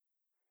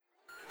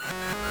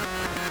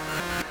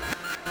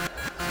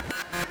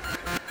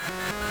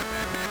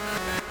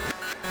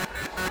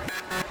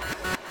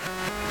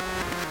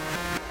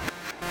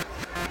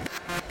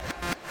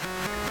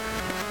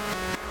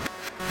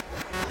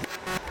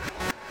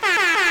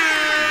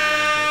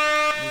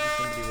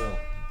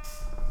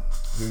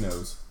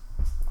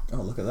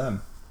at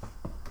them.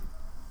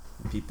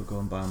 And people go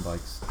and buy on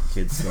bikes.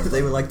 Kids.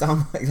 They were like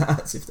down like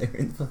that as if they were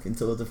in fucking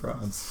Tour de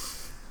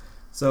France.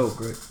 So,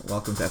 Great.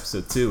 welcome to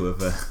episode 2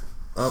 of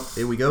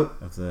Here we go.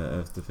 of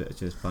the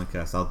Pictures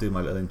podcast. I'll do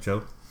my little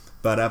intro.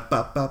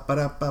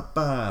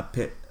 Ba-da-ba-ba-ba-da-ba-ba.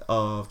 Pit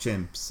of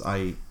Chimps.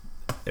 I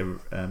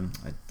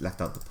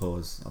left out the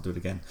pause. I'll do it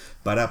again.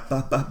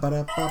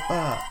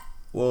 Ba-da-ba-ba-ba-da-ba-ba.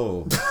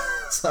 Whoa.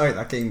 Sorry,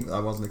 that came. I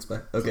wasn't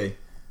expecting. Okay.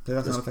 Play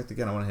that sound effect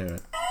again. I want to hear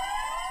it.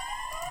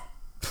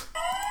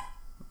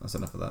 That's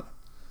enough of that.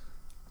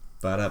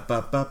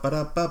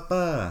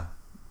 Ba-da-ba-ba-ba-da-ba-ba.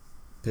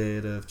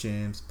 Pit of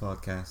Chimps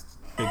podcast.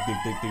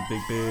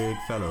 Big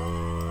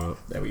fellow.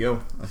 There we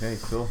go. Okay,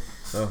 cool.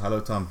 So,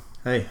 hello Tom.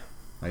 Hey,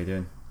 How you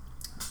doing?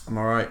 I'm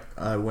alright.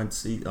 I went to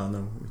see. Oh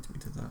no, we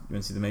did that. You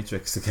went to see The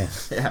Matrix again?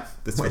 Yeah,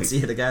 This went week. to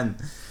see it again.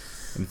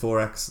 In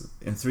 4X,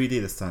 in 3D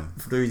this time.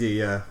 3D,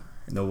 yeah.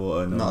 No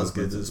water, no Not as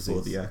good movement as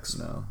of the 4DX. seats.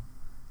 No.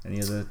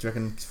 Any other? Do you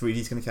reckon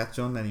 3D's going to catch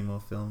on? Any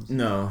more films?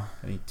 No,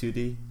 Any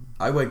 2D?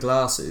 I wear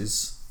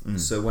glasses, Mm.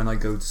 so when I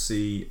go to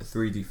see a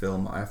 3D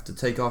film, I have to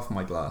take off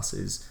my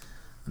glasses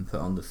and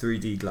put on the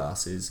 3D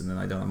glasses, and then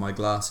I don't have my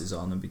glasses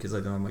on, and because I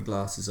don't have my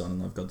glasses on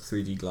and I've got the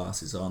 3D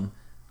glasses on,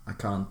 I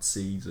can't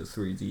see the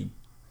 3D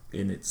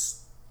in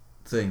its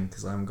thing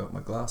because I haven't got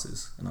my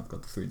glasses and I've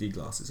got the 3D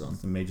glasses on.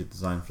 It's a major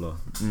design flaw.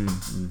 Mm.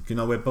 Can you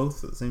not wear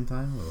both at the same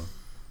time? Or?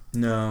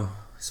 No,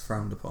 it's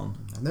frowned upon.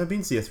 I've never been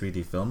to see a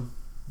 3D film.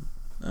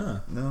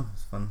 Ah. No,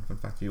 it's fun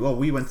fact for you. Well,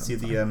 we went to see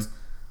Fun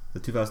the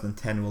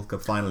 2010 World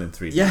Cup final in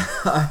 3D. Yeah,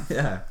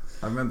 yeah,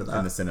 I remember In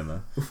that. the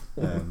cinema.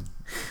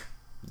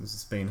 It was a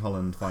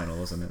Spain-Holland final,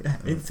 wasn't it? Yeah,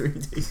 in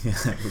 3D.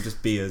 Yeah, with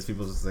just beers.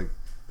 People just like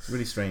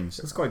really strange.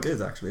 It was quite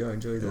good actually. I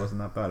enjoyed It it.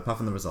 wasn't that bad, apart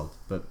from the result.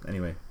 But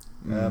anyway,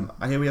 Mm.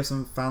 I hear we have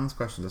some fans'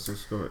 questions. Let's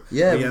just go.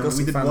 Yeah, we've got some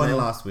we did fan one mail.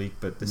 last week,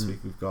 but this week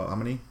we've got how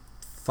many?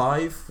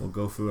 5. We'll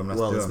go through them. Let's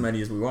Well, do as 'em.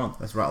 many as we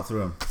want. Let's rattle through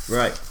them.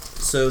 Right.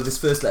 So this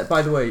first letter.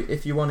 By the way,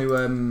 if you want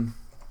to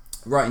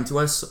write into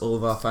us, all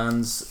of our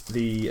fans,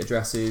 the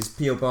address is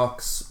PO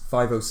Box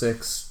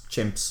 506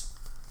 Chimps,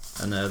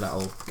 and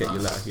that'll get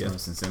your letter here.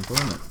 Nice and simple,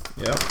 isn't it?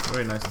 Yeah.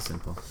 Very nice and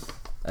simple.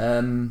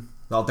 Um.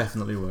 That'll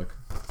definitely work.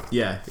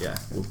 Yeah. Yeah.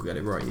 We'll get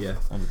it right here.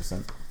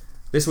 100%.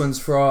 This one's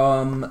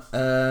from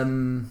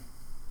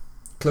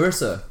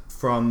Clarissa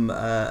from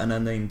an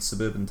unnamed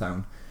suburban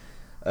town.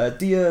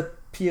 Dear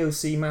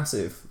POC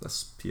Massive.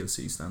 That's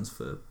POC stands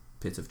for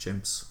Pit of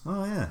Chimps.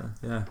 Oh yeah,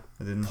 Yeah.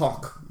 I didn't.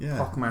 POC. Yeah.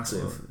 POC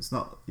Massive. Well, it's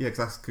not. Yeah, because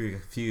that's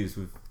confused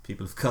with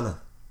people of colour.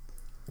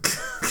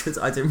 Because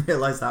I didn't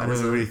realise that I was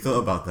never really thought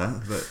about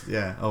that, but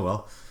yeah. Oh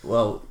well.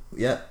 Well,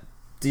 yeah.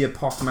 Dear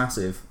POC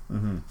Massive.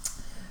 Mm-hmm.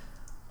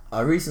 I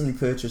recently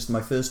purchased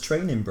my first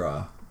training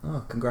bra.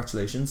 Oh,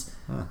 congratulations.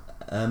 Ah.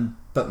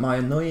 But my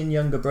annoying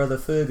younger brother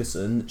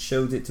Ferguson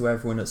showed it to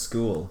everyone at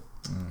school.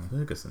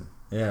 Ferguson.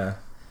 Yeah.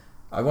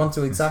 I want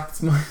to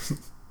exact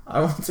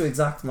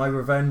my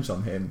revenge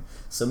on him.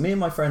 So me and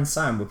my friend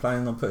Sam were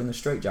planning on putting a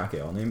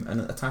straitjacket on him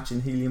and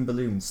attaching helium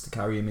balloons to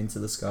carry him into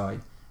the sky.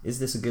 Is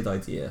this a good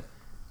idea?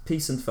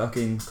 Peace and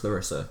fucking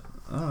Clarissa.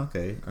 Oh,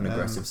 okay. An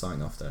aggressive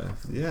sign off there.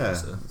 Yeah,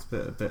 Clarissa. it's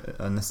a bit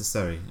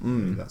unnecessary.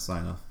 That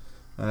sign off.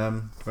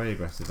 Very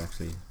aggressive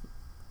actually.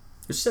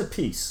 She said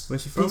peace.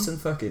 Where's she from? Peace and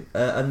fucking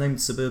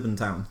unnamed suburban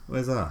town.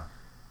 Where's that?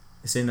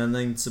 It's in a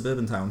named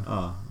suburban town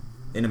Oh,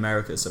 in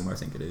America somewhere. I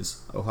think it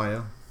is.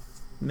 Ohio,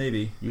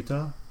 Maybe.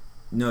 Utah.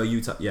 No,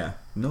 Utah. Yeah.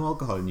 No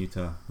alcohol in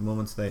Utah. The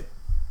Mormon state.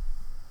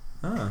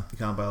 Ah, You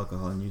can't buy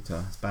alcohol in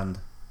Utah. It's banned.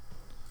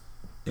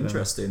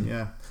 interesting.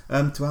 Yeah.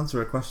 To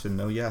answer a question,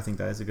 no. Yeah, I think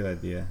that is a good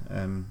idea.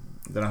 Don't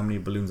know how many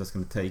balloons that's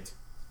going to take.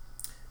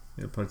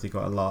 It'll probably take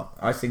quite a lot.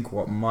 I think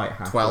what might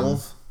happen.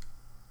 12?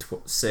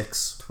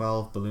 6.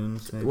 12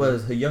 balloons. Maybe. Well,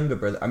 her younger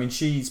brother. I mean,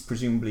 she's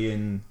presumably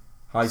in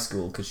high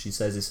school because she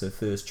says it's her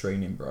first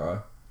training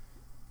bra,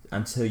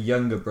 and her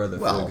younger brother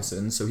Well-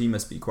 Ferguson, so he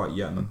must be quite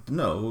young.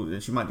 No,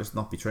 she might just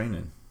not be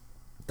training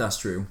That's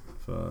true.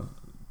 for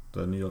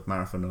the New York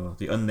Marathon or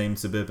the unnamed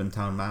suburban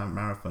town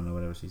marathon or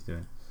whatever she's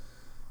doing.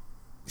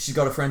 She's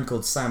got a friend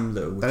called Sam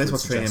though. which That is would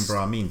what training suggest-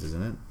 bra means,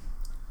 isn't it?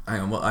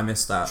 Hang on, what I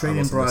missed that. I Training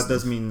wasn't bra listening.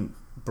 does mean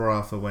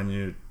bra for when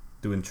you're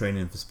doing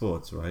training for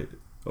sports, right?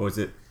 Or is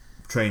it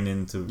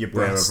training to Your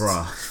wear breasts. a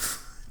bra?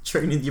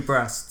 Training your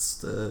breasts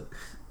to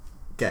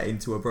get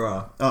into a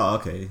bra. Oh,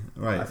 okay,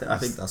 right. I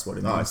think that's what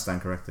it No, I means.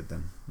 stand corrected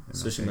then. in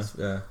So that she case. must,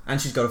 yeah. And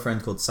she's got a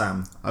friend called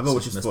Sam. I've so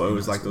always she just must thought be it in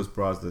was high like school. those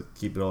bras that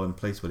keep it all in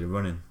place while you're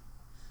running.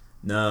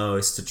 No,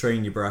 it's to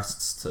train your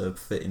breasts to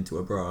fit into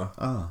a bra.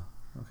 Oh,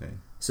 okay.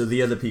 So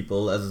the other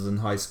people, other than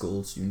high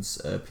school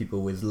students,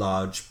 people with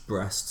large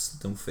breasts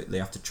don't fit. They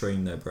have to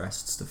train their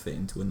breasts to fit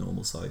into a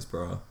normal size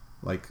bra.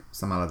 Like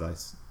Sam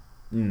Allardyce,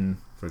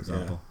 for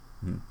example.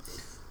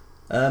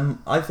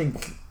 I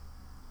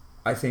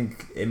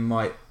think it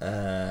might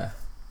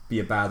be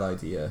a bad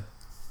idea.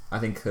 I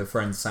think her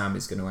friend Sam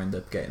is going to end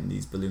up getting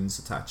these balloons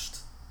attached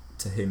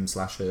to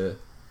him/her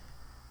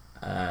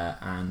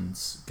and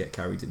get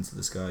carried into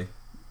the sky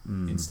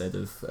instead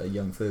of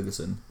young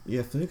Ferguson.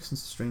 Yeah,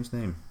 Ferguson's a strange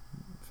name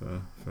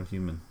for a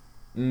human.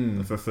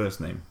 Mm. For a first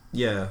name.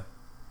 Yeah.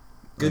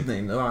 Good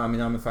name though. I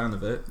mean, I'm a fan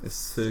of it.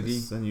 It's Fergie.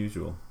 It's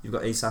unusual. You've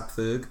got ASAP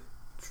Ferg.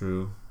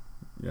 True.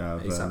 Yeah.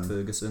 ASAP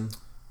Ferguson.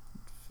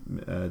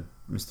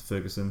 Mr.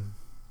 Ferguson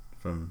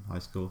from high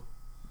school.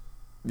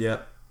 Yeah.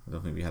 I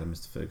don't think we had a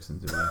Mr. Ferguson,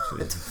 did we? I Actually,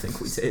 don't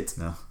think we did.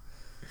 No.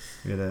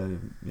 We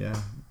had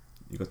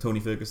You got Tony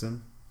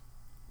Ferguson.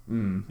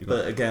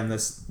 But again,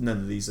 there's none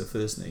of these are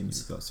first names.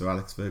 You've got Sir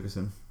Alex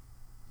Ferguson.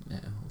 Yeah,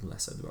 the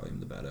less said about him,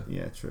 the better.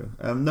 Yeah, true.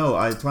 No,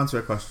 to answer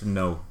a question,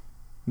 no.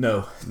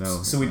 No.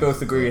 So we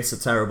both agree it's a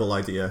terrible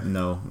idea.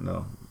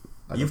 No.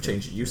 You've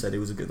changed it. You said it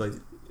was a good idea.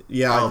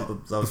 Yeah,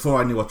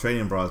 before I knew what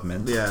training bras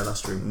meant. Yeah,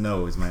 that's true.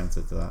 No is my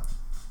answer to that.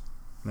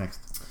 Next.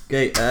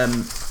 Okay,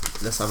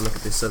 let's have a look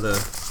at this other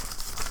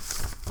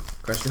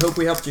question. Hope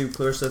we helped you,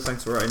 Clarissa.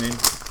 Thanks for writing in.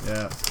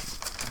 Yeah.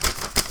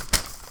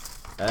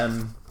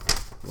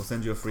 We'll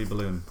send you a free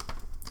balloon.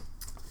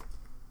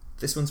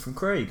 This one's from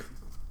Craig.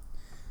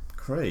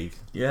 Craig?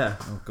 Yeah.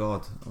 Oh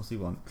God, what's he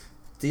want?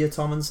 Dear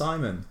Tom and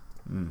Simon,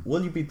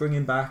 will you be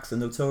bringing back the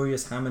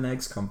notorious ham and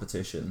eggs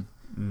competition?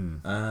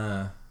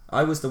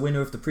 I was the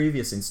winner of the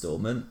previous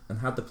instalment and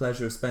had the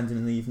pleasure of spending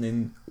an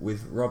evening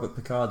with Robert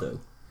Picardo.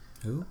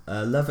 Who?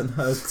 Love and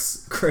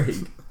hugs,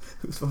 Craig.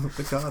 Who's Robert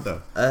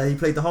Picardo? He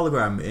played the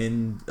hologram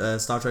in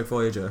Star Trek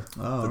Voyager,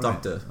 the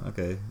Doctor.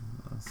 Okay,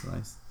 that's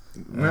nice.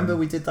 Remember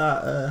we did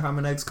that ham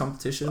and eggs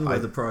competition where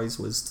the prize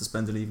was to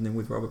spend an evening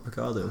with Robert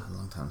Picardo? A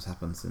long time's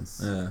happened since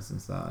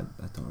that.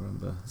 I don't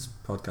remember. This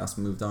podcast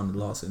moved on a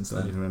lot since I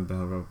then. don't even remember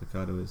how Robert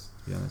Picardo is,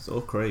 to be honest.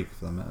 Or Craig,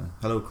 for that matter.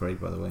 Hello,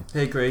 Craig, by the way.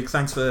 Hey, Craig.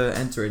 Thanks for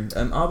entering.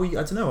 Are we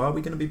going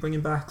to be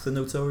bringing back the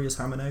notorious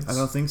ham and eggs? I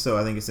don't think so.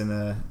 I think it's in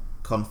a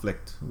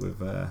conflict with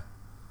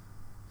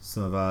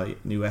some of our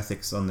new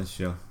ethics on this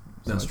show.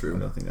 So That's true. I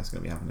don't think that's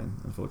going to be happening,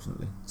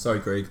 unfortunately. Sorry,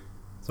 Craig.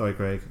 Sorry,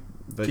 Craig.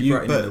 But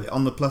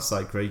on the plus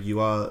side, Craig,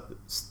 you're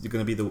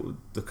going to be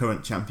the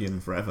current champion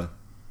forever.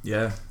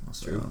 Yeah,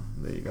 that's true. So,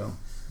 there you go.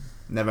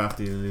 Never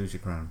after you lose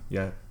your crown.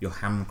 Yeah, your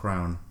ham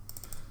crown.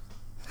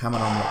 Ham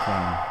and omelette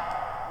crown.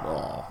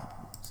 Oh,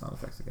 sound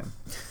effects again.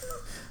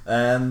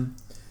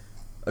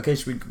 Okay,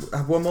 should we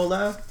have one more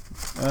there?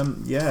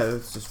 Yeah,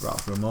 let's just rattle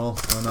through them all.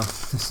 Oh, no.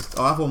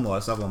 I'll have one more.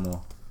 Let's have one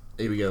more.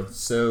 Here we go.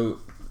 So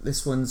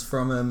this one's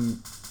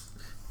from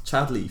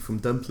Chadley from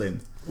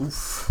Dumpling.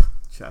 Oof.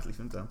 Chadley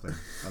from Dumpling.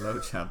 Hello,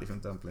 Chadley from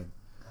Dumpling.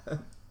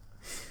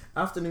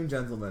 Afternoon,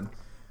 gentlemen.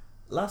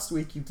 Last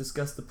week you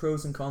discussed the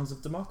pros and cons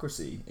of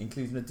democracy,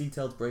 including a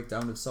detailed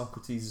breakdown of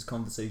Socrates'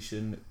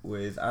 conversation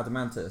with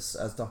Adeimantus,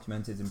 as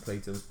documented in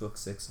Plato's Book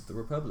 6 of the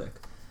Republic.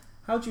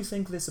 How do you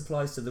think this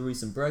applies to the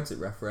recent Brexit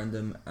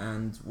referendum,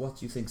 and what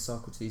do you think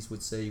Socrates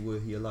would say were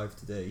he alive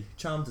today?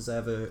 Charmed as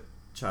ever,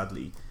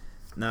 Chadley.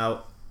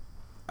 Now,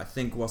 I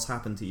think what's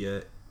happened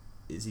here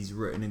is he's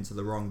written into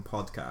the wrong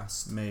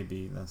podcast.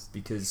 Maybe that's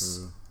because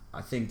true.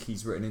 I think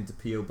he's written into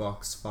PO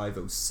Box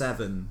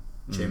 507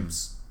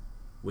 Chimps,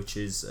 which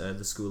is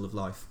the School of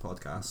Life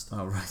podcast.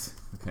 Oh right,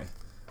 okay.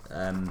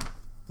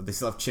 But they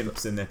still have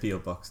chimps in their PO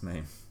Box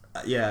name.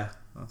 Yeah,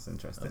 that's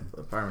interesting.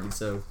 Apparently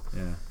so.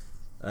 Yeah.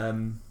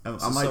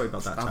 Sorry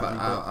about that.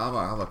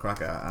 I'll have a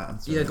crack at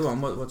answering. Yeah, go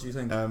on. What do you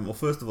think? Well,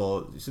 first of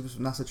all, you said it was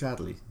from Nasser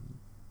Chadley.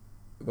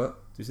 What?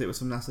 Did you say it was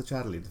from Nasser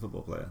Chadley, the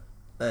football player?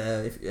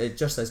 If it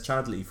just says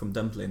Chadley from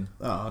Dumpling.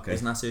 Oh, okay.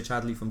 Is Nasser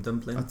Chadley from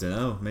Dumpling? I don't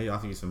know. Maybe I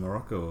think he's from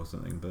Morocco or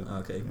something. But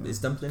okay, is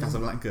Dumpling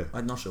Casablanca?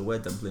 I'm not sure where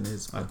Dumpling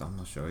is. I'm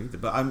not sure either.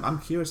 But I'm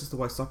curious as to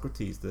why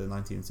Socrates, the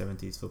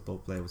 1970s football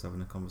player, was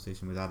having a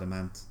conversation with Adam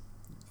Ant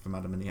from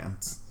Adam and the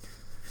Ants.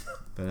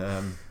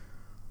 But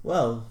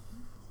well,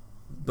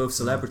 both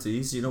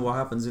celebrities. You know what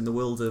happens in the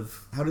world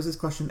of. How does this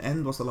question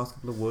end? What's the last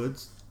couple of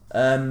words?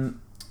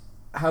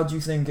 How do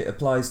you think it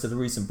applies to the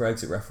recent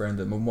Brexit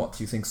referendum, and what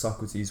do you think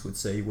Socrates would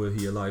say were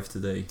he alive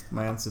today?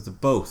 My answer to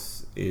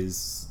both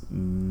is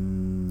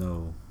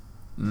no.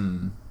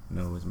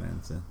 No is my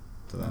answer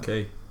to that.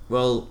 Okay.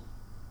 Well,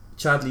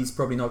 Chadley's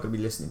probably not going to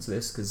be listening to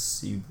this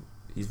because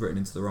he's written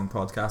into the wrong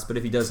podcast, but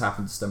if he does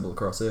happen to stumble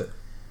across it,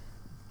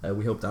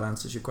 we hope that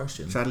answers your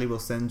question. Chadley will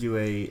send you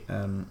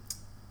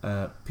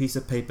a piece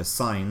of paper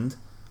signed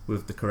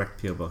with the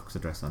correct PO Box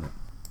address on it.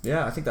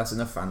 Yeah, I think that's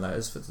enough fan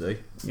letters for today.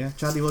 Yeah,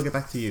 Chadley will get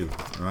back to you.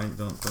 All right,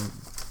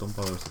 don't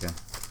bother us again.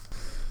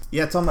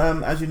 Yeah, Tom.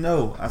 As you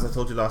know, as I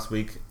told you last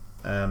week,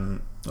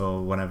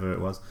 or whenever it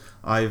was,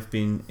 I've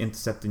been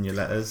intercepting your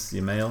letters,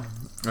 your mail.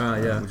 Ah,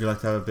 yeah. Would you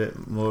like to have a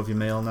bit more of your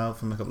mail now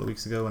from a couple of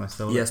weeks ago when I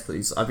stole it? Yes,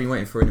 please. I've been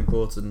waiting for an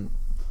important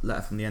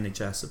letter from the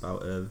NHS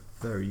about a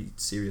very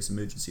serious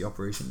emergency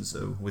operation.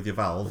 So with your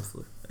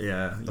valve.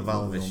 Yeah, the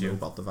valve issue. Know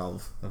about the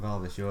valve. The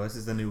valve issue. This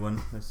is the new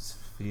one. This is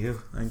for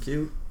you. Thank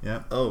you.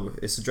 Yeah. Oh,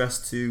 it's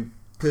addressed to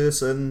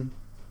person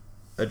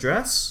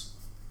address.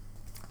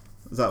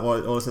 Is that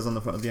what all it says on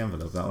the front of the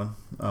envelope? That one?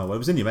 Oh, well, it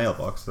was in your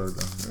mailbox, so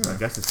I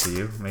guess it's for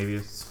you. Maybe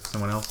it's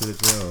someone else did it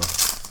to you. Or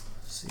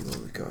Let's see what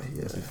we got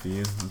here. Is it for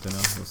you? I don't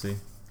know. We'll see.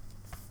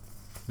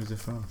 Who's it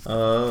from?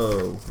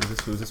 Oh,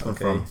 who's this one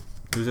from?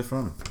 Who's it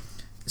from?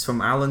 It's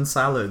from Alan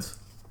Salad,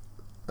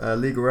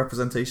 legal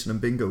representation and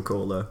bingo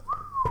caller.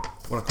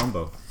 What a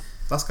combo!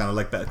 That's kind of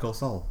like Better Call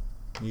Saul.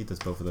 He does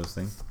both of those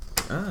things.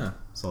 Ah,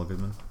 Saul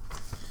Goodman.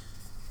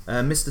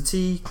 Mr.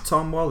 T.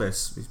 Tom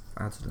Wallace. We've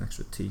added an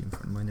extra T in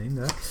front of my name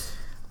there.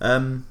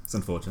 It's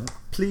unfortunate.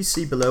 Please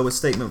see below a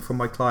statement from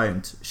my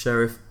client,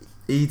 Sheriff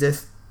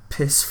Edith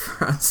Piss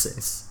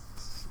Francis.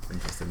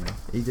 Interesting name.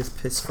 Edith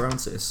Piss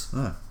Francis.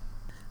 Ah.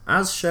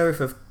 As Sheriff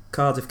of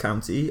Cardiff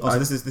County... Oh, so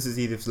this is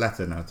Edith's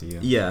letter now to you?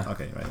 Yeah.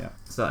 Okay, right, yeah.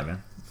 Start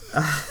again.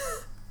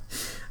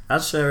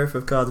 As Sheriff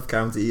of Cardiff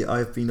County, I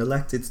have been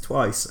elected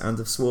twice and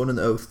have sworn an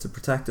oath to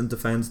protect and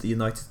defend the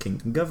United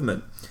Kingdom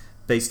government,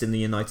 based in the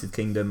United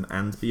Kingdom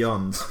and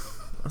beyond.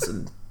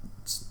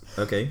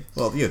 Okay.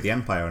 Well, yeah, the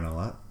Empire and all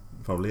that.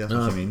 Probably, that's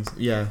what she means.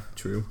 Yeah,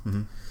 true.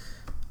 Mm-hmm.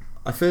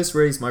 I first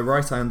raised my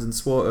right hand and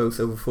swore oath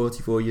over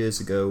 44 years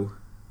ago.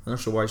 I'm not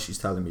sure why she's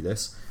telling me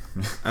this.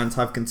 And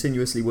have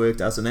continuously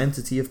worked as an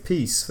entity of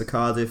peace for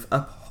Cardiff,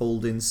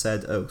 upholding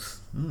said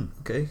oath.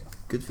 Okay,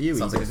 good for you.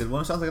 Sounds Edith. like a good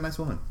one. Sounds like a nice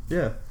woman.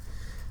 Yeah.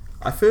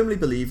 I firmly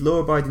believe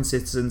law-abiding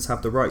citizens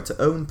have the right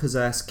to own,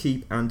 possess,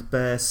 keep, and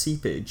bear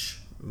seepage.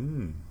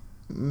 The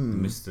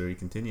mystery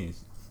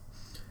continues.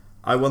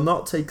 I will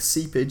not take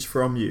seepage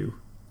from you,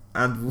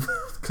 and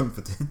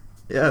Comforting.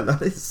 yeah,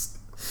 that is.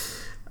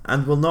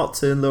 And will not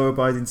turn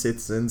law-abiding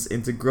citizens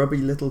into grubby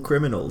little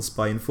criminals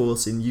by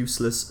enforcing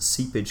useless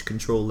seepage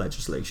control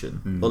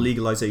legislation or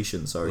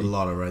legalization. Sorry, A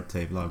lot of red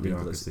tape, a lot of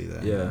bureaucracy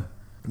there. Yeah.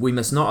 We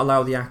must not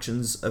allow the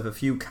actions of a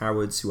few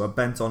cowards who are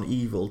bent on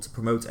evil to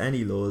promote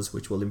any laws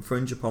which will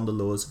infringe upon the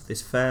laws of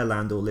this fair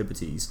land or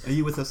liberties. Are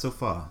you with us so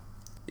far?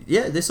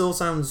 Yeah, this all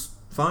sounds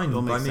fine It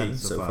all by makes me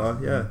sense so far.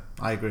 Yeah.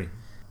 I agree.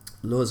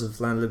 Laws of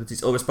land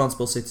liberties or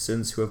responsible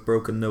citizens who have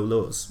broken no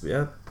laws.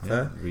 Yeah,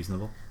 fair. Yeah,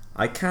 reasonable.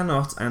 I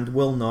cannot and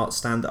will not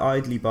stand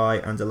idly by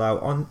and allow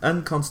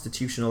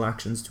unconstitutional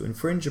actions to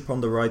infringe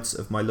upon the rights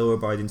of my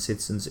law-abiding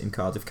citizens in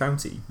Cardiff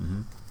County.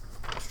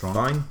 Strong.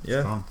 Fine, yeah.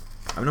 Strong.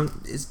 I mean,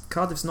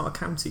 Cardiff's not a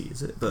county,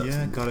 is it? But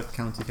Yeah, Cardiff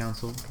County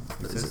Council Is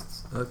it?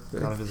 exists. Okay.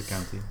 Cardiff is a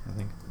county, I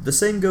think. The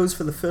same goes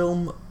for the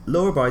film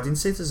Law-Abiding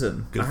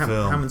Citizen. Good I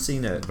film. haven't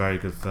seen it. Very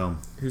good film.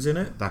 Who's in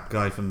it? That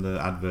guy from the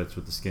adverts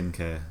with the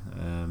skincare.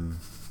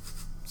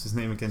 What's his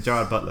name again?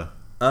 Gerard Butler.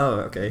 Oh,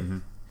 okay. Mm-hmm.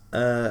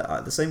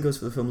 The same goes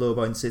for the film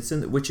Law-Abiding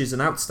Citizen, which is an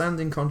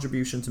outstanding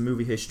contribution to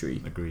movie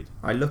history. Agreed.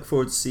 I look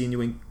forward to seeing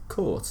you in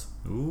court.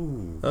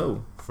 Ooh.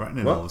 Oh,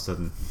 Threatening What? all of a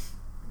sudden.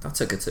 that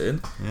took a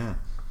turn. Yeah.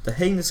 The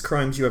heinous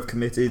crimes you have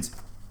committed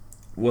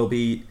will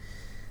be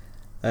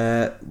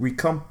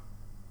recompensed.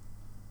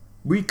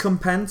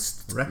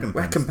 Recompensed.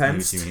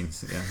 Recompensed. She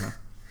means. Yeah.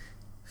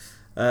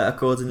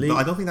 Accordingly. But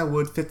I don't think that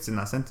word fits in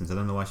that sentence. I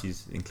don't know why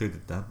she's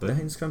included that. The But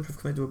heinous crimes you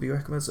have committed will be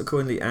recompensed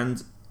accordingly,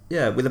 and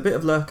yeah, with a bit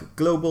of luck,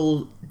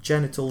 global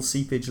genital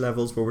seepage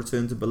levels will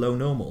return to below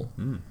normal.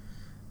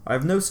 I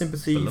have no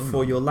sympathy Below for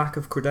normal. your lack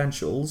of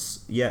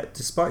credentials, yet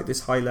despite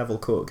this high-level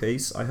court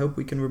case, I hope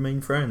we can remain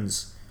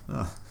friends.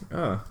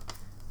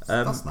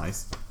 that's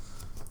nice.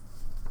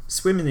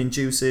 Swimming in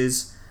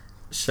juices,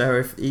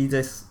 Sheriff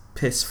Edith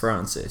Piss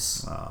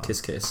Francis. Ah.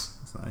 Kiss kiss.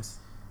 That's nice.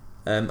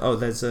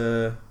 There's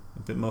a... A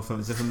bit more from.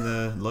 Is it from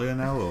the lawyer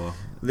now or?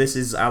 This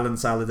is Alan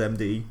Salad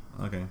MD.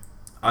 Okay.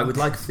 I would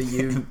like for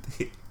you...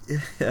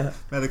 yeah.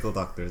 Medical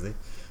doctor, is he?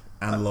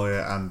 And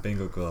lawyer and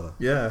bingo caller.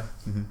 Yeah.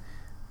 Mhm.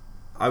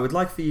 I would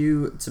like for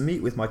you to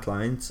meet with my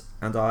client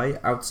and I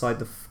outside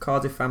the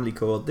Cardiff Family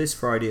Court this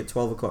Friday at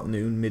 12 o'clock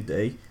noon,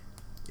 midday.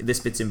 This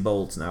bit's in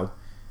bold now.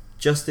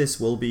 Justice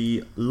will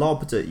be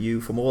lobbed at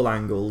you from all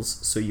angles,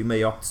 so you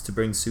may opt to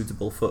bring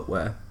suitable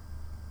footwear.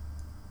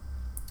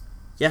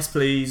 Yes,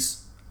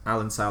 please,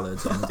 Alan Salad,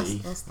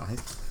 MD. That's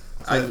nice.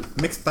 I- A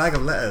mixed bag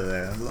of letters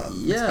there. Mixed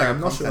Yeah, bag of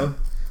I'm not sure content.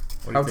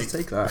 What do how you to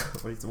take that.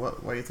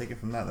 What are you taking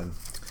from that then?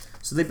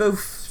 So they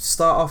both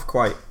start off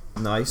quite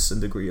nice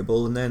and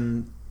agreeable, and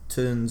then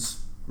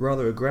turns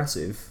rather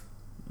aggressive.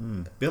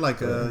 Bit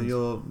like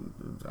your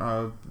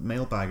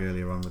mailbag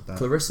earlier on with that.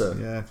 Clarissa.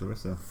 Yeah,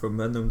 Clarissa. From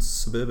unknown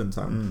suburban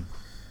town. Mm.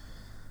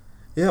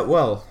 Yeah,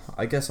 well,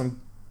 I guess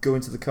I'm going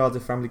to the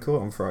Cardiff Family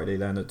Court on Friday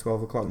then at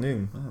 12 o'clock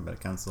noon. Oh, better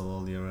cancel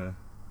all your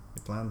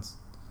plans.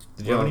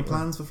 Did you Well, have any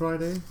plans for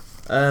Friday?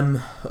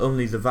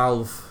 Only the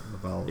valve The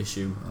valve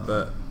issue,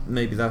 but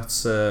maybe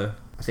that's, I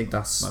think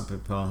that's might be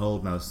put on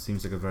hold now.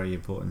 Seems like a very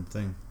important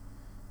thing.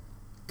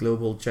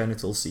 global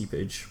genital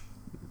seepage.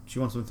 She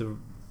wants them to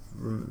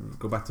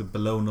go back to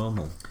below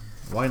normal.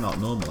 Why not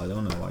normal? I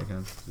don't know why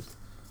can't just.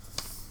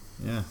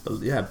 Yeah.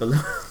 Yeah,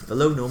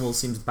 below normal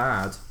seems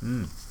bad.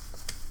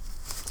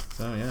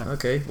 So yeah,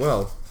 Okay,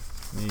 well,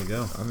 there you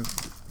go. I'm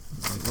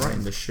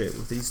writing the shit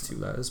with these two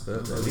letters,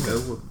 but there we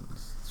go.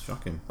 It's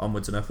shocking.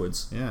 Onwards and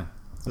upwards. Yeah.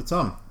 So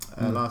Tom,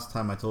 last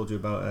time I told you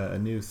about a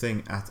new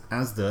thing at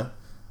Asda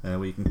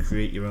where you can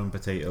create your own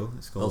potato.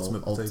 It's called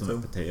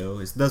Ultimate Potato.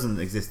 It doesn't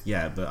exist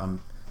yet, but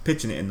I'm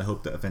pitching it in the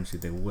hope that eventually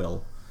they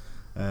will.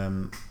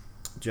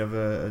 Do you have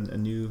a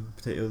new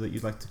potato that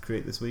you'd like to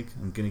create this week?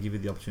 I'm going to give you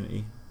the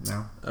opportunity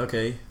now.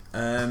 Okay.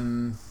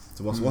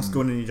 So what's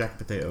going in your jacket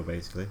potato,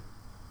 basically?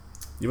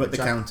 You're at the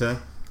counter.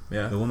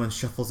 Yeah. The woman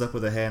shuffles up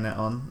with her hairnet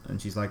on,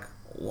 and she's like,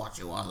 "What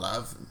you want,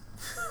 love?"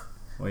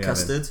 What you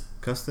Custard. having?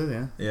 Custard,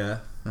 yeah. Yeah.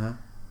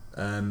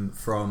 Uh-huh.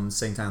 From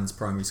St Anne's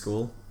Primary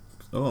School.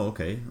 Oh,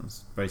 okay.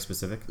 That's very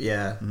specific.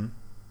 Yeah. Mhm.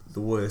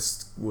 the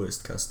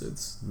worst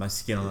custards. My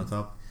skin on the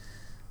top.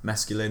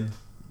 Mescaline.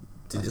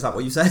 Is that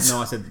what you said? No,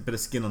 I said a bit of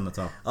skin on the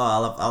top.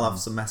 Oh, I'll have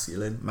some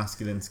mescaline.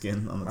 Masculine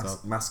skin on the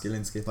top.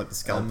 Masculine skin. Like the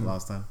scalp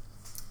last time.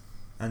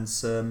 And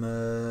some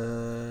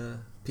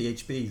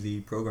PHP,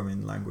 the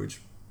programming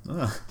language.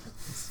 Oh,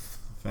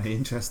 very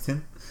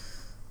interesting.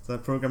 Is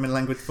that programming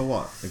language for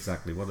what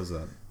exactly? What is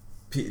that?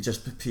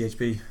 Just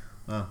PHP.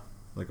 Oh,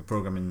 like a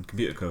programming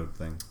computer code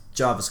thing.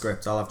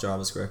 JavaScript. I'll have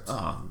JavaScript.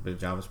 Oh, a bit of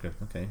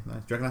JavaScript. Okay,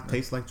 nice. Do you reckon that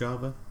tastes like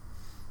Java?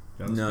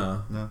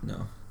 No.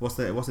 No. What's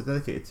it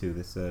dedicated to?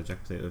 This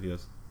jack potato of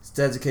yours? It's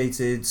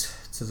dedicated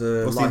to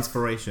the What's the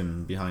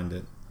inspiration behind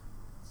it?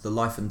 The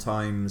life and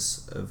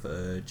times of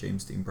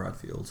James Dean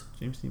Bradfield.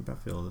 James Dean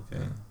Bradfield.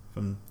 Okay. Yeah.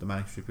 From the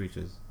Manic Street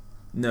Preachers.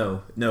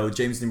 No.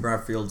 James Dean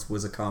Bradfield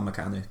was a car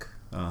mechanic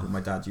that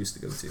my dad used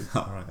to go to.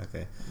 Oh, right.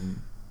 Okay.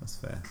 That's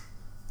fair.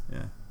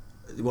 Yeah.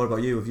 What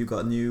about you? Have you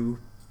got a new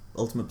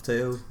Ultimate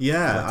Potato?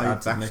 Yeah,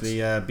 I've actually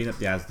been at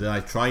the Asda. I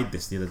tried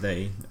this the other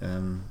day,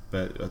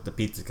 but at the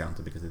pizza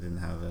counter because they didn't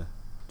have a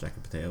jack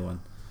and potato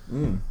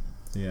one.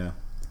 Yeah.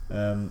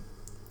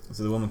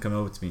 So the woman came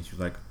over to me. She was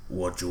like,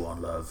 "What do you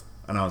want, love?"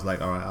 And I was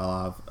like, "All right,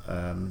 I'll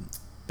have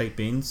baked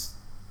beans.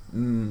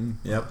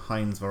 Yep.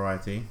 Heinz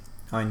variety.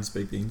 Heinz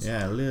baked beans.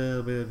 Yeah, a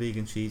little bit of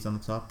vegan cheese on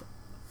the top,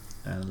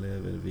 and a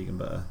little bit of vegan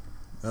butter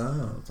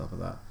on top of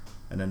that.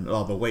 And then,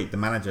 but wait, the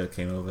manager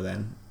came over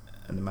then,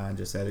 and the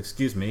manager said,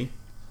 "Excuse me,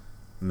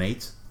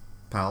 mate,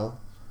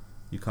 pal,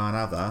 you can't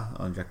have that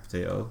on jack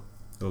potato,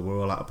 or we're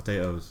all out of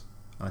potatoes."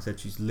 And I said,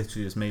 "She's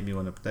literally just made me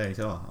one a potato." He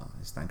said, "Oh,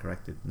 I stand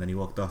corrected." And then he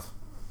walked off.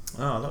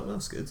 Oh,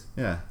 that's good.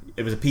 Yeah,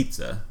 it was a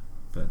pizza,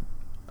 but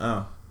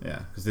yeah,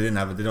 because they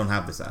don't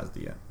have this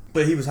Asda yet.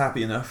 But he was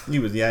happy enough. He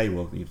was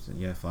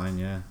yeah, fine,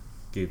 yeah,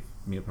 gave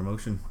me a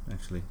promotion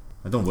actually.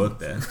 I don't work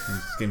there. He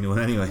just gave me one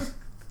anyway.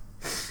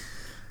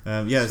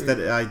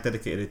 I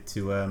dedicated it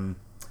to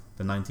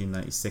the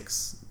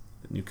 1996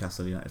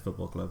 Newcastle United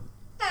Football Club.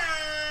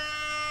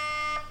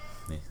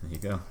 There you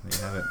go. There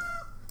you have it.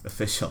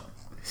 Official.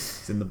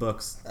 It's in the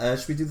books.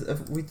 Should we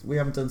do? We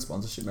haven't done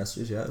sponsorship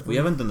messages yet. We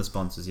haven't done the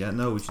sponsors yet.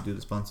 No, we should do the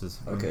sponsors.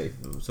 Okay.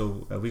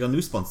 So we got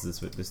new sponsors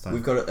this time.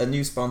 We've got a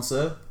new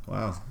sponsor.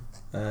 Wow.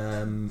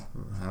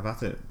 Have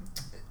at it.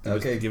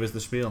 Give us the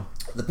spiel.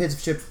 The Pit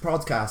of Chip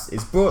podcast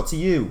is brought to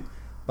you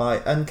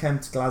by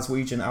unkempt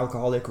Glaswegian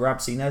alcoholic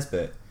Rabsy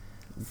Nesbitt.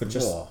 For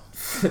just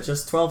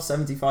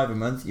 $12.75 a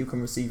month, you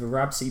can receive a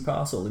Rabsy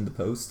parcel in the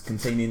post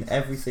containing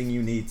everything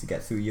you need to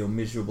get through your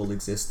miserable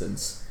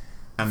existence.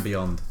 And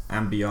beyond.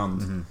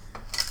 Mm-hmm.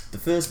 The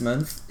first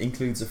month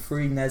includes a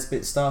free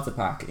Nesbitt starter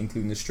pack,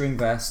 including a string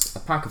vest, a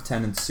pack of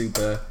Tennant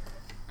Super,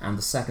 and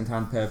a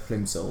second-hand pair of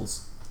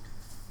plimsolls.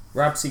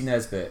 Rabsy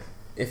Nesbitt.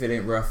 If it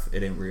ain't rough,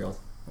 it ain't real.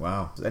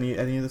 Wow. Any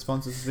of the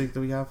sponsors this week that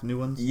we have? New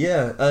ones?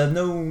 Yeah,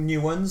 no new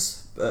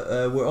ones.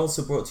 But we're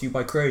also brought to you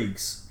by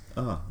Craig's.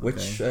 Oh, okay.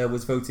 Which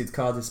was voted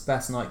Cardiff's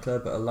best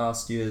nightclub at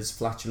last year's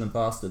Flatulent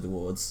Bastard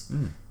Awards.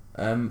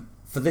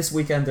 For this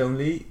weekend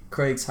only,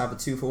 Craig's have a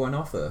 2-for-1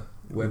 offer,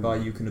 whereby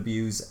you can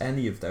abuse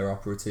any of their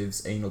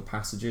operatives' anal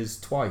passages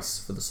twice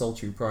for the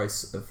sultry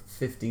price of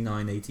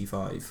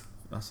 $59.85.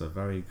 That's a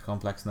very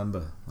complex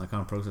number. I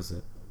can't process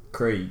it.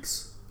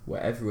 Craig's,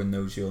 where everyone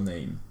knows your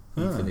name,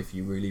 even if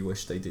you really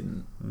wish they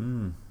didn't.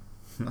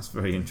 That's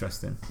very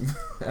interesting.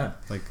 Yeah.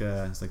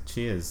 It's like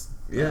Cheers.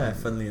 Yeah,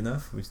 funnily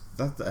enough. I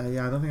don't think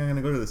I'm going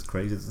to go to this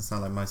Craig's. It doesn't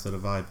sound like my sort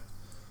of vibe.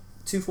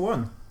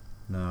 2-for-1.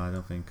 No, I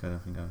don't think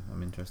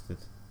I'm interested.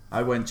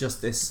 I went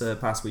just this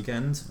past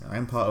weekend. I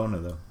am part owner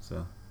though,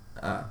 so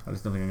I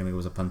just don't think I'm going to go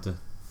as a punter.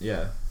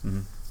 Yeah.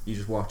 Mm-hmm. You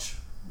just watch.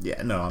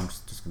 Yeah, no, I'm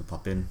just going to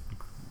pop in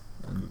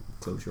and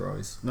close your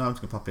eyes. No, I'm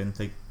just going to pop in,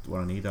 take what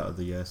I need out of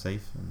the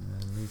safe,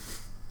 and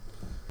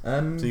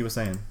leave. So you were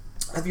saying?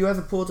 Have you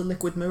ever poured a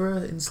liquid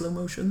mirror in slow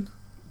motion?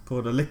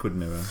 Poured a liquid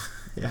mirror?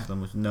 Yeah. Slow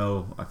motion?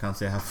 No, I can't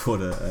say I have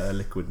poured a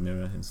liquid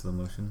mirror in slow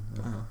motion.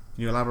 No. Can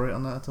you elaborate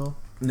on that at all?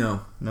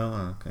 No. No?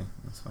 Oh, okay,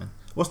 that's fine.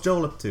 What's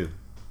Joel up to?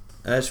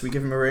 Should we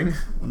give him a ring?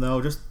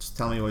 No, just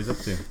tell me what he's up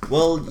to.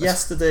 Well,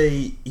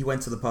 yesterday he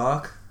went to the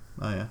park.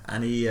 Oh, yeah.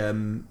 And he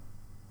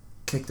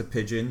kicked a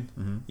pigeon.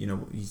 Mm-hmm. You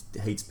know, he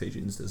hates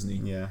pigeons, doesn't he?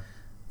 Yeah.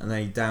 And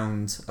then he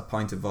downed a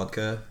pint of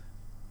vodka.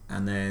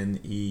 And then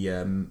he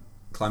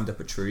climbed up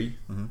a tree.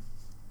 Mm-hmm.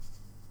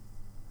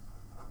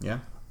 Yeah?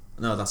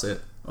 No, that's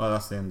it. Oh,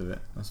 that's the end of it.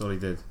 That's all he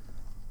did.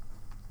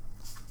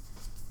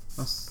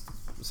 That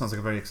sounds like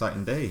a very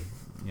exciting day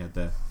you had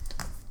there.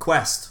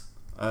 Quest.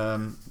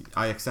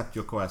 I accept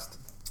your quest.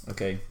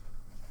 Okay.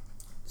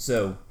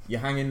 So,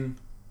 you're hanging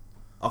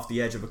off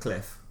the edge of a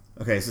cliff.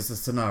 Okay, so it's a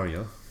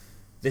scenario.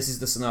 This is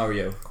the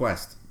scenario.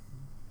 Quest.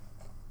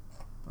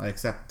 I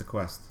accept the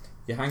quest.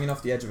 You're hanging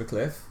off the edge of a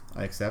cliff.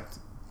 I accept.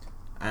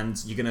 And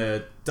you're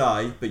gonna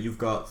die, but you've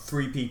got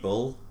 3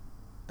 people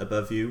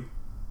above you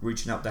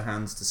reaching out their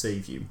hands to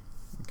save you.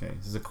 Okay,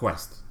 this is a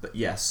quest. But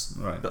yes,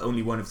 right. But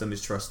only one of them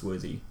is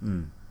trustworthy.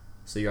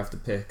 So you have to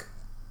pick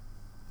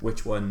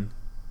which one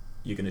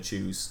you're going to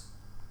choose,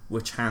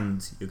 which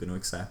hand you're going to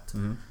accept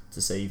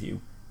to save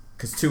you.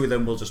 because two of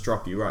them will just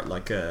drop you right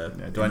like Do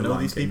I know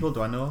these people?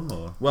 Do I know them?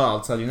 Or? Well,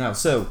 I'll tell you now.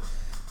 So,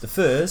 the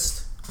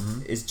first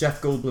Mm-hmm. is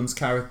Jeff Goldblum's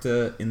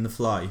character in The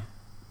Fly.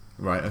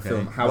 Right, okay.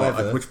 Film.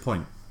 However, at which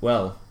point?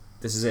 Well,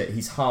 this is it.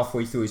 He's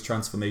halfway through his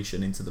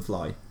transformation into The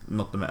Fly.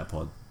 Not the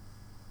Metapod.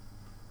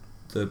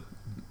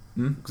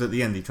 Because at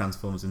the end he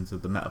transforms into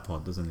the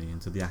Metapod, doesn't he?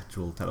 Into the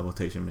actual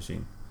teleportation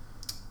machine.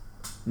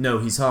 No,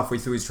 he's halfway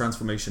through his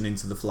transformation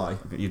into The Fly.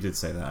 Okay, you did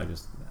say that. I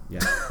just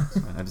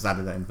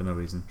added that in for no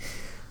reason.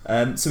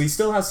 So he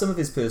still has some of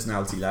his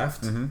personality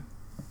left.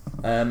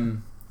 Mm-hmm.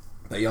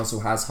 But he also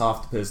has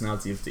half the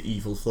personality of the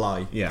evil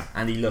Fly. Yeah.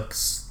 And he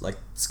looks like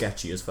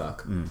sketchy as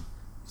fuck. Mm.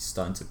 He's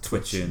starting to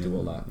twitch and do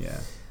all that.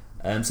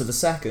 Yeah. So the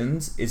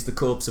second is the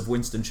corpse of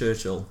Winston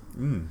Churchill.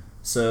 Mm.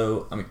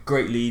 So, I mean,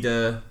 great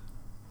leader,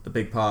 a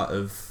big part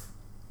of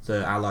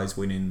the Allies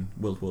winning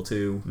World War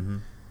II.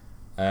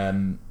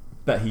 Mm-hmm.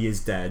 But he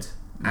is dead.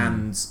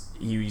 And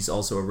he's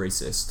also a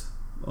racist.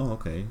 Oh,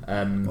 okay.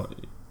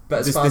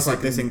 But as far as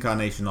this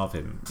incarnation of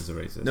him is a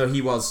racist. No, he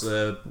was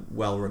a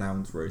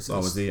well-renowned racist. Oh,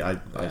 was he? I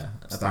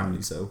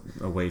apparently stand so.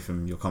 away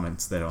from your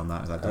comments there on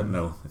that, as I don't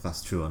know if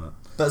that's true or not.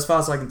 But as far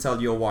as I can tell,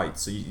 you're white,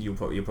 so you're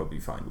probably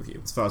fine with you.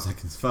 As far as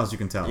you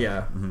can tell.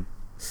 Yeah. Mm-hmm.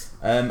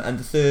 And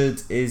the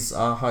third is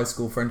our high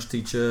school French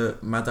teacher,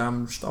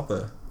 Madame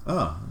Stopper.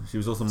 Oh, she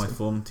was also my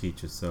form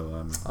teacher,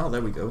 so oh,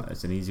 there we go.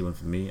 It's an easy one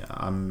for me.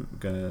 I'm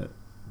gonna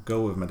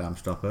go with Madame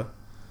Stopper,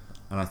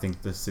 and I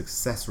think the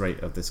success rate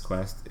of this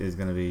quest is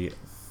gonna be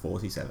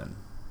 47%.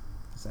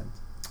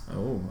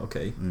 Oh,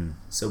 okay.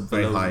 So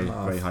very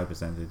below high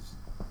percentage.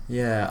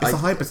 Yeah, it's a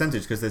high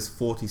percentage because there's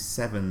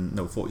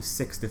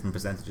 46 different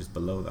percentages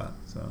below that.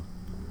 So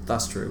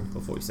that's true.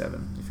 Or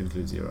 47 if you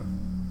include 0.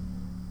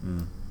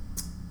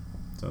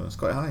 So it's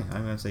quite high.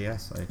 I'm going to say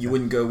yes. You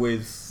wouldn't go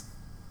with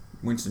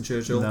Winston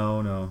Churchill?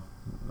 No.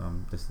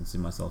 I'm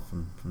distancing myself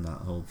from that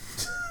whole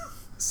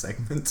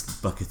segment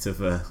bucket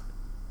of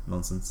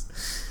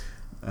nonsense.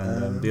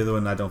 And the other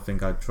one I don't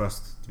think I'd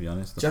trust, to be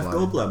honest. Jeff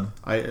Goldblum.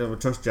 I would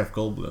trust Jeff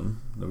Goldblum,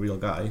 the real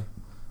guy,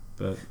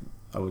 but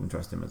I wouldn't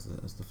trust him as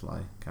the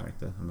Fly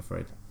character, I'm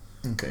afraid.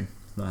 Okay.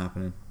 It's not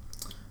happening.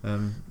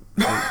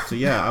 So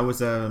yeah, I was.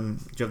 Do you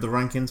have the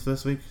rankings for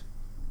this week?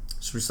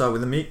 Should we start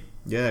with the meat?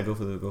 Yeah, go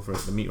for it.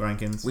 The meat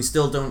rankings. We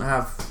still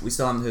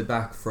haven't heard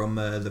back from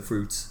the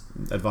fruit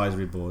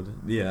advisory board.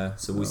 Yeah,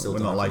 so we're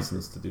not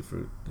licensed to do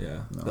fruit.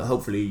 Yeah, no. But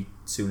hopefully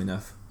soon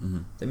enough.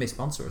 Mm-hmm. They may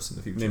sponsor us in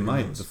the future. They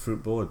might. The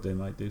fruit board, they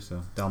might do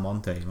so. Del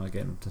Monte might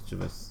get in touch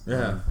with us.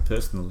 Yeah,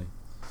 personally.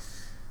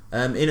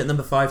 In at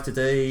number 5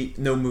 today,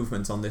 no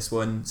movement on this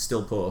one.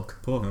 Still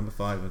pork. Pork number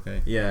 5.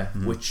 Okay. Yeah,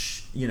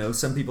 which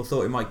some people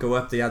thought it might go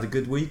up. They had a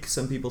good week.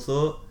 Some people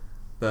thought,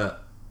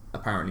 but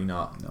apparently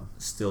not. No.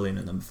 Still in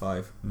at number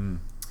 5.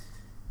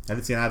 I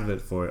did see an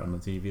advert for it on the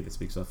TV this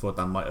week, so I thought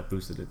that might have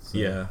boosted its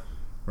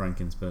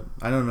rankings. But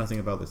I know nothing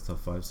about this top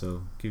 5,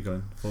 so keep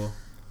going. 4.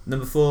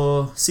 Number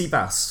 4, sea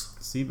bass.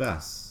 Sea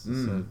bass.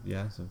 So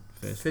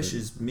fish. Fish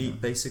is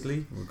meat,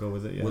 basically. We'll go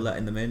with it. Yeah. We're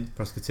letting them in.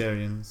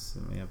 Pescatarians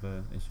may have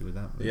an issue with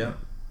that. Yeah.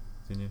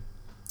 Continue.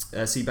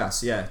 Sea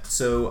bass, yeah.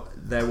 So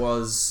there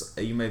was,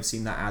 you may have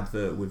seen that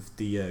advert with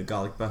the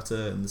garlic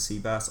butter and the sea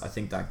bass. I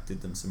think that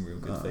did them some real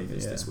good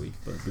favours this week.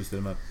 But boosted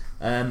them up.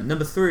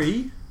 Number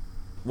 3,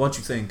 what do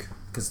you think?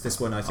 Because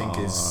this one I think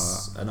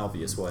is an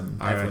obvious one.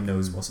 Everyone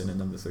knows what's in at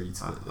number 3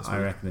 this week. I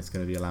reckon it's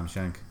going to be a lamb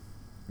shank.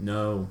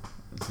 No.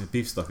 It's a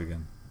beef stock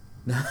again.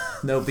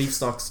 No, beef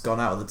stock's gone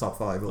out of the top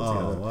 5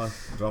 altogether.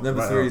 What?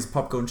 Number 3 is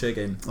popcorn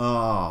chicken.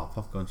 Oh,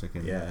 popcorn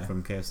chicken. Yeah.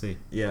 From KFC.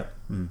 Yeah.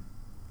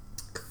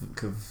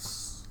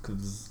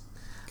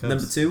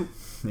 Number 2.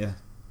 Yeah.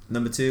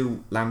 Number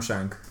 2, lamb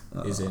shank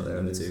is in at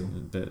number 2. A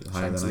bit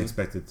higher than I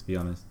expected, to be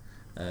honest.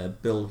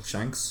 Bill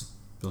Shanks.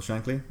 Bill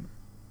Shankly.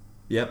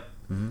 Yep.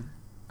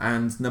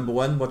 And number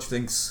 1, what do you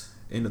think's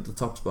in at the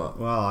top spot?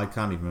 Well, I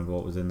can't even remember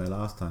what was in there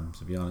last time,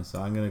 to be honest.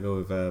 So I'm going to go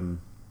with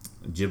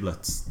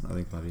giblets. I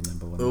think might be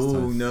number 1 this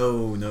time.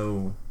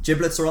 No.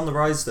 Giblets are on the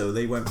rise, though.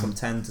 They went from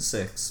 10 to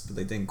 6, but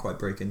they didn't quite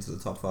break into the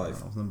top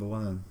 5. What was number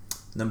 1 then?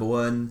 Number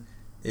 1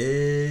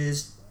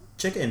 is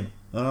chicken.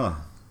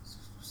 Oh,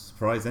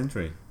 surprise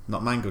entry.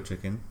 Not mango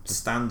chicken.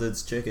 Just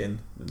standards chicken.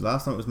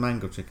 Last time it was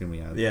mango chicken we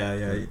had.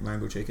 Yeah,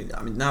 mango chicken.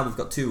 I mean, now we've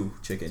got 2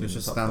 chicken. So it's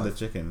just standard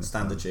chicken.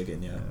 Standard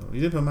chicken, yeah.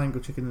 You didn't put mango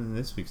chicken in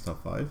this week's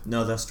top 5?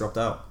 No, that's dropped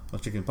out. Oh,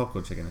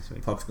 popcorn chicken this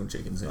week. Popcorn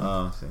chicken's in.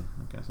 Oh, I see.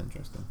 Okay, that's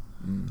interesting.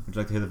 Would you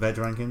like to hear the veg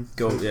rankings?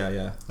 Go,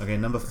 yeah. Okay,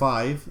 number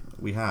 5,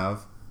 we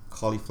have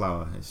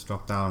cauliflower. It's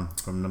dropped down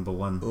from number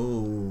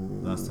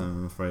 1 last time,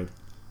 I'm afraid.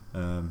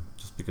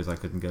 Just because I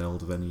couldn't get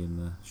hold of any in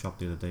the shop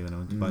the other day when I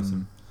went to buy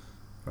some.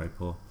 Very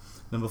poor.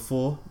 Number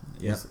 4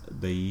 is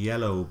the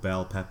yellow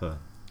bell pepper.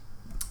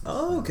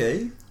 Oh, okay.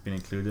 It's been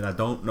included. I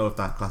don't know if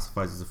that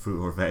classifies as a fruit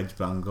or a veg,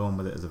 but I'm going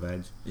with it as a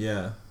veg.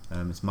 Yeah.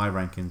 It's my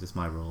rankings, it's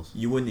my rules.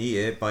 You wouldn't eat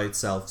it by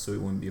itself, so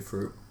it wouldn't be a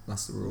fruit.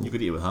 That's the rule. You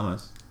could eat it with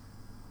hummus.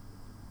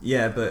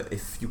 Yeah, but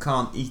if you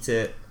can't eat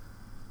it,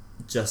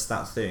 just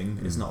that thing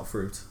is not a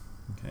fruit.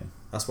 Okay.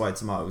 That's why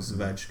tomato is a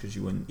veg, because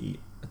you wouldn't eat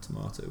a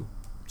tomato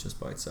just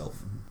by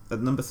itself.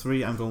 At number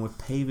 3, I'm going with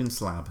paving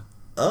slab.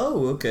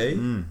 Oh, okay.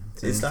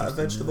 It's Is that a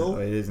interesting, vegetable?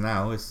 It is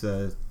now. It's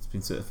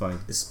been certified.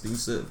 It's been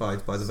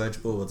certified by the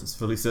Veg Board. It's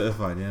fully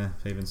certified. Yeah,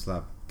 Fabian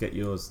Slab. Get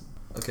yours.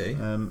 Okay.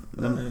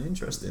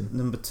 Interesting.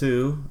 Number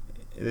 2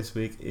 this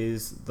week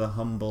is the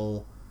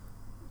humble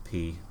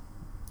pea.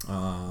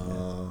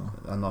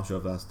 I'm not sure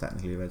if that's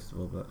technically a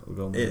vegetable, but we're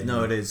going with it.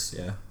 No, it is.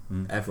 Yeah.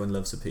 Mm. Everyone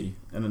loves a pea.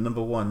 And at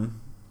number 1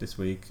 this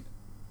week,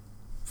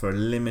 for a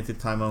limited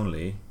time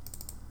only,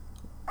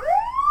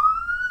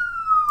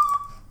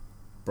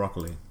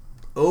 broccoli.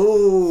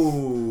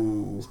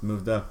 Oh. It's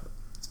moved up.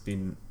 It's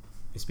been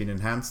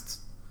enhanced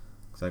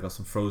because I got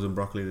some frozen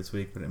broccoli this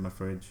week. Put it in my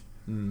fridge.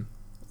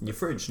 Your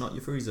fridge, not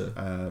your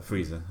freezer.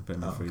 Freezer. I put it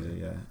in my freezer.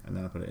 Okay. Yeah, and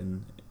then I put it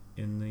in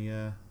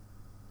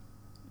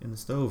the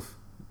stove.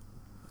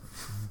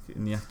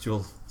 In the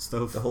actual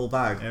stove. The whole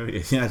bag.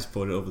 Area. Yeah, I just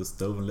poured it over the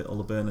stove and lit all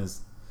the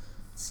burners.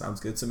 Sounds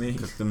good to me.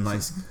 Cooked them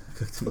nice.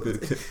 Cooked them good.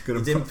 Good You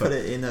and didn't proper. put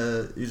it in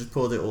a. You just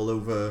poured it all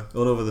over.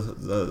 All over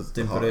the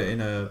Didn't put it in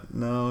a.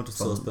 No, just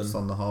saucepan.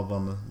 on the hob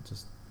on the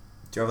just.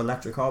 Do you have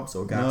electric hobs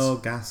or gas? No,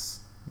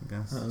 gas.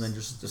 And then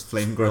just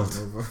flame grilled.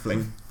 over.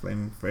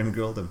 flame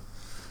grilled them.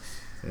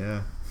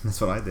 Yeah, that's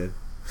what I did.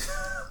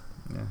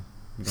 Yeah.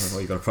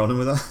 You got a problem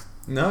with that?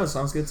 No, it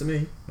sounds good to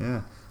me.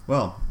 Yeah.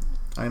 Well,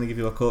 I'm going to give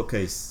you a court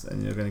case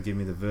and you're going to give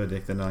me the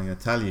verdict and I'm going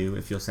to tell you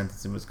if your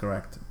sentencing was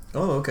correct.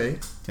 Oh, okay.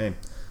 Okay.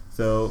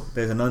 So,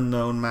 there's an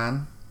unknown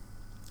man,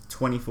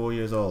 24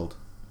 years old.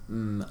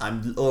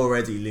 I'm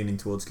already leaning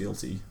towards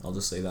guilty. I'll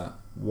just say that.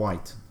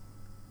 White.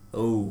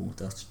 Oh,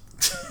 that's...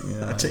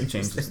 Yeah, that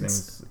changes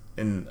things.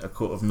 in a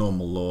court of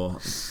normal law,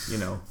 you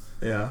know.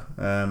 Yeah.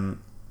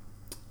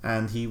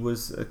 And he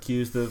was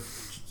accused of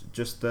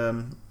just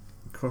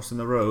crossing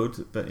the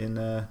road, but in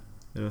a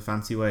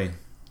fancy way.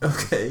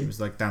 Okay. It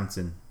was like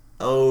dancing.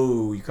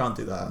 Oh, you can't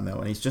do that. No,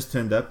 and he's just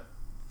turned up,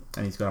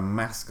 and he's got a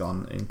mask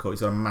on in court.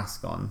 He's got a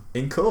mask on.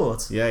 In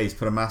court? Yeah, he's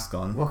put a mask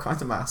on. What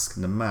kind of mask?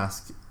 And the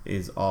mask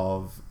is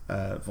of,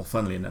 well,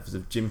 funnily enough, is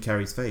of Jim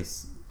Carrey's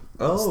face.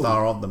 Oh. The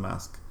star of the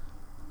mask.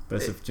 But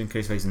it's of Jim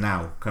Carrey's face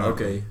now,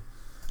 currently. Okay.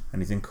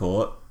 And he's in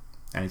court,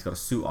 and he's got a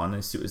suit on. And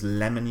his suit is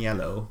lemon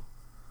yellow,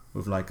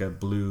 with like a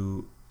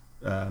blue.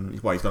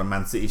 He's got a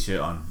Man City shirt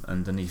on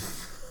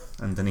underneath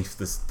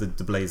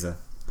the blazer.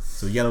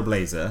 So yellow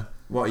blazer.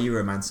 What are you,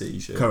 a Man City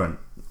shirt? Current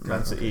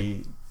Man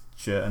City okay.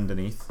 shirt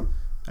underneath,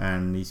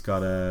 and he's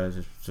got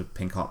a just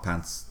pink hot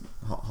pants,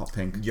 hot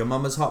pink. Your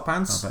mama's hot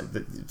pants?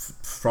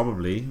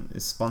 Probably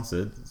is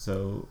sponsored.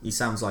 So he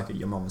sounds like a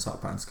your mama's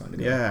hot pants kind of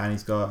guy. Yeah, and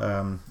he's got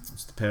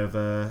just a pair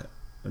of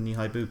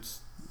knee-high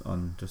boots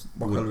on. Just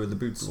what wood. colour are the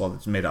boots? Well,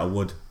 it's made out of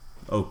wood,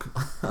 oak.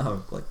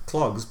 Oh, like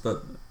clogs,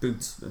 but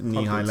boots.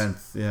 Knee-high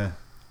length, yeah.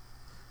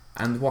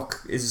 And what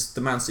is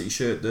the Man City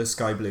shirt? The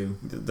sky blue.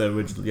 The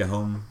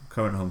original,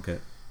 current home kit.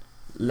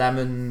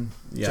 Lemon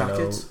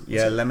yellow, jacket.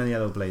 Yeah, lemon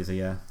yellow blazer.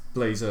 Yeah.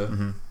 Blazer.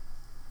 Mm-hmm.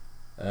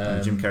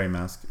 And Jim Carrey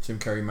mask. Jim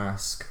Carrey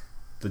mask.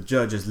 The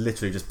judge has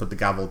literally just put the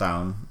gavel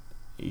down.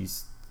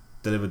 He's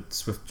delivered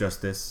swift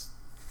justice.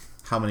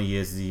 How many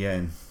years is he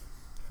getting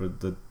for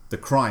the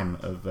crime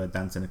of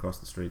dancing across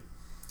the street?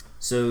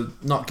 So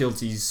not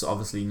guilty's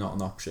obviously not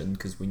an option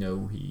because we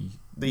know he.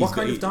 What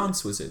kind of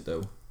dance was it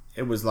though?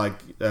 It was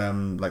like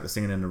the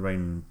Singing in the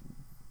Rain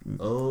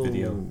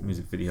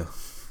music video.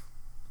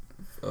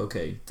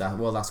 Okay,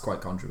 that's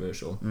quite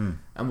controversial.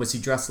 And was he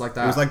dressed like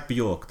that? It was like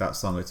Bjork, that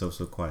song. It's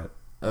also quiet.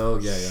 Oh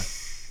yeah.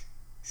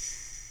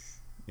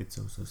 It's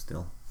also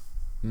still.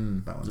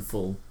 That was the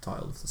full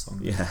title of the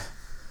song. Yeah.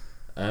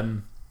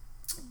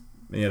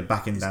 Yeah,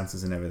 backing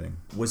dancers and everything.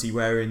 Was he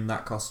wearing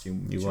that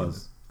costume? He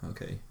was.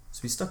 Okay,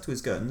 so he stuck to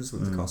his guns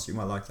with the costume.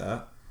 I like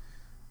that.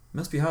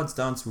 Must be hard to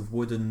dance with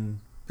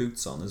wooden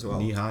boots on as well.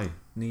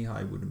 Knee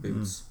high wooden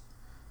boots.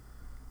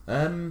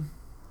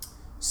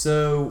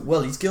 So,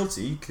 well, he's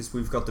guilty because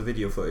we've got the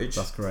video footage.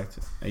 That's correct.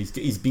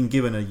 He's been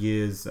given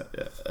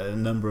a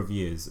number of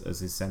years as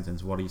his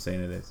sentence. What are you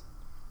saying it is?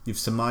 You've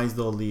surmised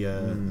all the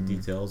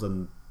details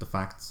and the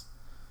facts.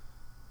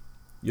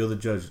 You're the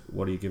judge.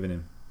 What are you giving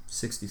him?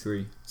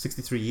 63.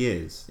 63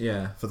 years?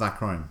 Yeah. For that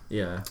crime?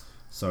 Yeah.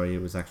 Sorry,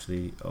 it was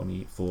actually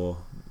only 4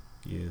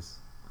 years.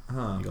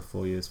 Huh. He got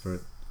 4 years for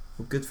it.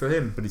 Well, good for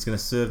him. But he's going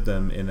to serve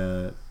them in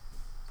at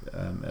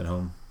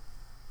home.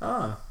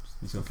 Ah.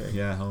 He's okay.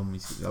 Yeah, home.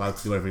 He's allowed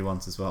to do whatever he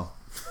wants as well.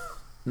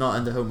 Not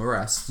under home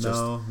arrest.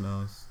 No,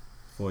 it's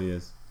 4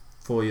 years.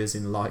 4 years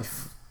in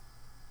life.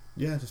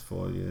 Yeah, just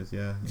 4 years.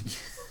 Yeah.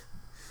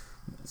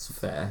 It's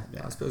fair.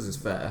 Yeah. I suppose it's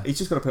fair. He's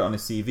just got to put it on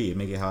his CV and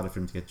make it harder for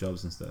him to get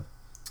jobs and stuff.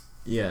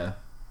 Yeah.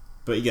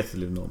 But he gets to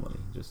live normally.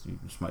 You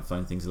just might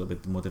find things a little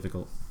bit more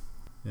difficult.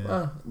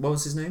 Yeah. What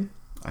was his name?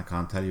 I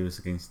can't tell you. It's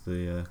against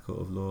the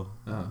court of law.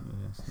 Oh.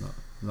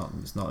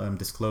 It's not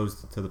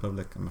disclosed to the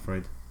public, I'm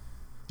afraid.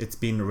 It's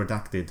been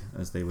redacted,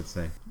 as they would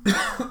say.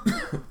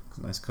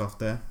 Nice cough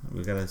there.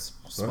 We'll get a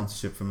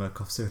sponsorship from a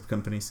cough syrup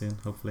company soon,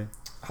 hopefully.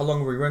 How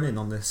long are we running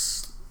on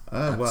this?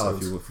 Well,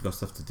 if you've got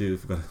stuff to do,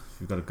 if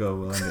you've got to go,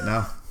 we'll end it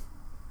now.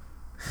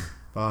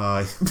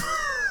 Bye.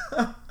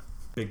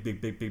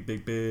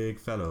 Big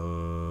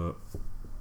fellow.